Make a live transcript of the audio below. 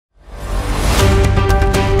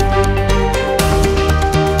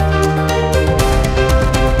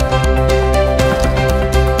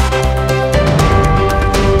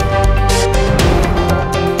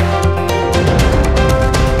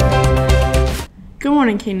Good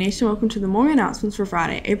morning, K Nation. Welcome to the morning announcements for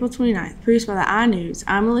Friday, April 29th, produced by the iNews.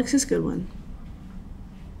 I'm Alexis Goodwin.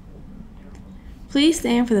 Please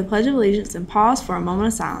stand for the Pledge of Allegiance and pause for a moment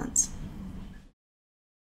of silence.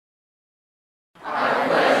 I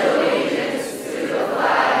pledge allegiance to the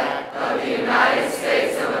flag of the United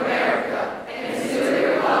States of America and to the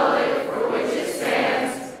republic for which it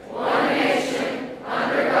stands, one nation,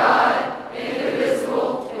 under God,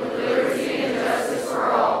 indivisible, with liberty and justice for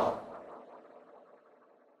all.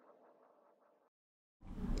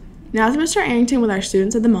 Now to Mr. Arrington with our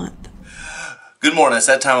Students of the Month. Good morning. It's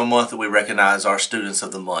that time of month that we recognize our Students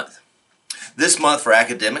of the Month. This month for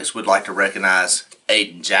academics, we'd like to recognize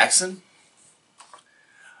Aiden Jackson.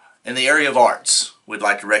 In the area of arts, we'd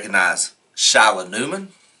like to recognize Shyla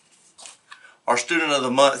Newman. Our Student of the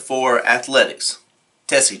Month for athletics,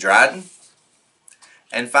 Tessie Dryden.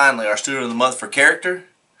 And finally, our Student of the Month for character,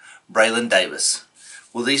 Braylon Davis.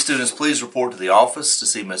 Will these students please report to the office to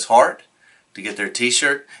see Ms. Hart to get their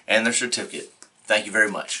t-shirt and their certificate. Thank you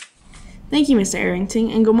very much. Thank you, Mr.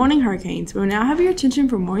 Arrington, and good morning, Hurricanes. We will now have your attention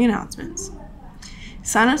for morning announcements.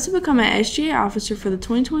 Sign-ups to become an SGA officer for the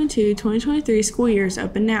 2022-2023 school year is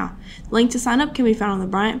open now. The link to sign up can be found on the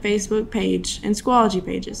Bryant Facebook page and Schoology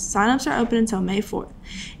pages. Sign-ups are open until May 4th.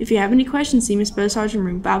 If you have any questions, see Ms. Bosarge in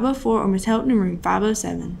room 504 or Ms. Helton in room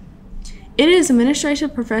 507. It is Administration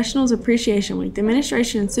Professionals Appreciation Week. The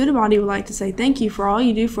administration and student body would like to say thank you for all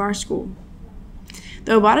you do for our school.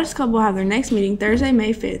 The Robotics Club will have their next meeting Thursday,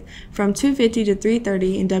 May 5th from 2:50 to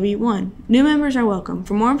 3:30 in W1. New members are welcome.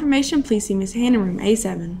 For more information, please see Ms. Hannah in room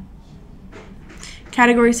A7.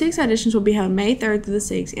 Category 6 auditions will be held May 3rd through the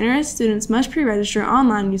 6th. Interested students must pre-register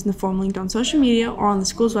online using the form linked on social media or on the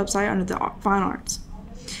school's website under the Fine Arts.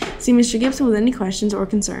 See Mr. Gibson with any questions or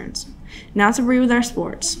concerns. Now to Bree with our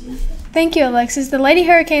sports. Thank you, Alexis. The Lady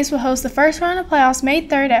Hurricanes will host the first round of playoffs May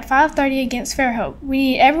 3rd at 5:30 against Fairhope. We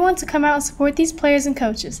need everyone to come out and support these players and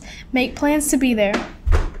coaches. Make plans to be there.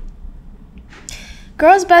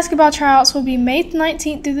 Girls basketball tryouts will be May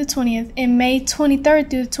 19th through the 20th and May 23rd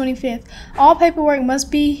through the 25th. All paperwork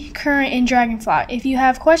must be current in Dragonfly. If you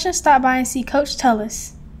have questions, stop by and see Coach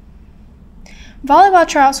Tullis. Volleyball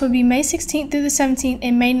tryouts will be May 16th through the 17th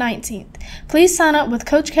and May 19th. Please sign up with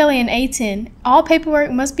Coach Kelly in A10. All paperwork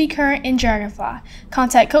must be current in Dragonfly.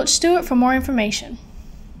 Contact Coach Stewart for more information.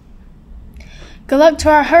 Good luck to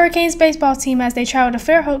our Hurricanes baseball team as they travel to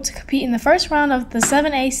Fairhope to compete in the first round of the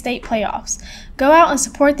 7A state playoffs. Go out and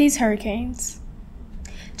support these Hurricanes.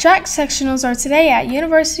 Track sectionals are today at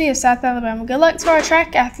University of South Alabama. Good luck to our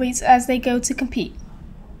track athletes as they go to compete.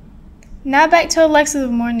 Now back to Alexa with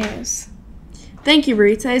more news. Thank you,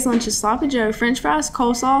 Bree. Today's lunch is Sloppy Joe, French fries,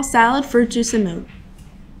 coleslaw, salad, fruit juice, and milk.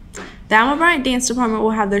 The Alma Bryant Dance Department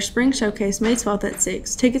will have their spring showcase May 12th at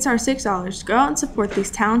 6. Tickets are $6. Go out and support these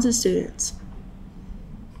talented students.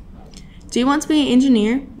 Do you want to be an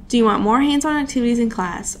engineer? Do you want more hands-on activities in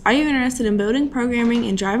class? Are you interested in building, programming,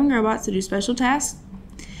 and driving robots to do special tasks?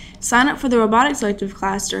 Sign up for the robotics elective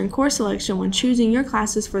class during course selection when choosing your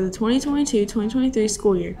classes for the 2022-2023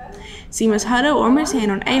 school year. See Ms. Hutto or Ms.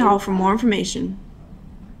 Hand on A-Hall for more information.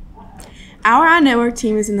 Our iNetwork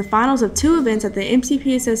team is in the finals of 2 events at the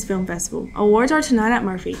MCPSS Film Festival. Awards are tonight at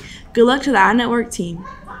Murphy. Good luck to the iNetwork team.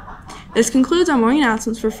 This concludes our morning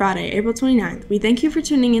announcements for Friday, April 29th. We thank you for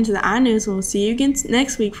tuning into the iNews and we'll see you again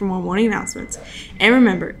next week for more morning announcements. And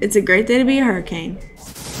remember, it's a great day to be a Hurricane.